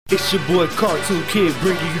It's your boy Cartoon Kid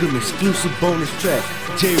bringing you them exclusive bonus track.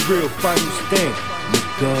 Jay-Rill, final stand,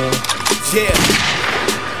 nigga. Yeah.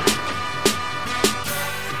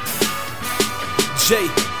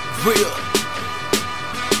 Jay-Rill.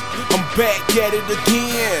 I'm back at it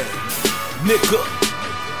again, nigga.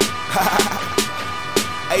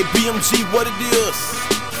 Hey BMG, what it is?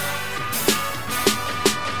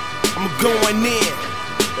 I'm going in.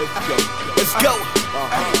 Let's go. Let's go.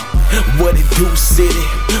 What it do, city?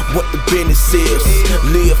 What the business is?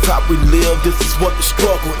 Live how we live, this is what the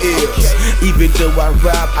struggle is. Even though I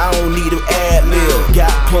rap, I don't need an ad-lib.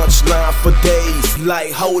 Got punchline for days,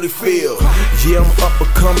 like Holyfield. Yeah, I'm up and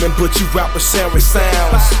coming, but you rappers sound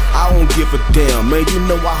sounds. I don't give a damn, man, you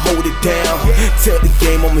know I hold it down. Tell the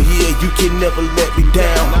game I'm here, you can never let me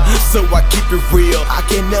down. So I keep it real, I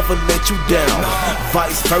can never let you down.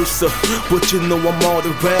 Vice versa, but you know I'm all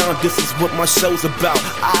around. This is what my show's about.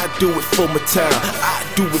 I do it for my town, I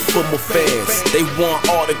do it for my fans. They want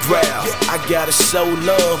autographs, I gotta show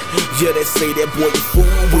love. Yeah, they say that boy you fool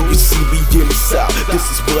when you see me in the south. This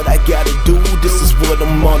is what I gotta do, this is what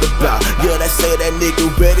I'm all about. Yeah, they say that nigga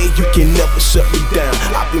ready, you can never shut me down.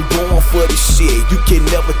 I've been born for this shit, you can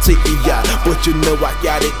never take me out. But you know I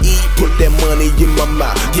gotta eat, put that money in my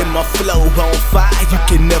mouth. Get my flow on fire, you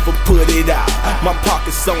can never put it out. My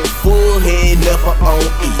pockets on full, head never on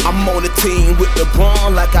E. I'm on the team with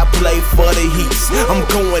LeBron like I play for the Heats. I'm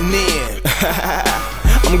going in.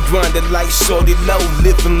 I'm grinding like Shorty Low,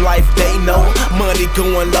 living life they know. Money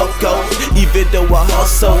going loco, even though I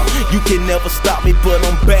hustle. You can never stop me, but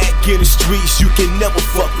I'm back in the streets. You can never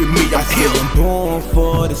fuck with me, I'm here. I'm born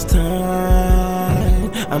for this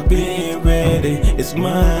time, I'm being ready. It's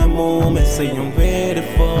my moment, say I'm ready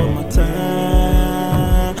for my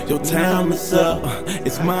time. Your time is up,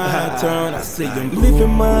 it's my turn. I say I'm living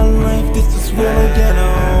my life, this is what I got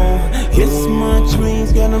on. It's my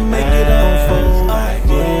dreams, gotta make it unfold.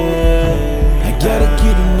 Yeah, I gotta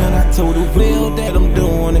get it, and I told the real that I'm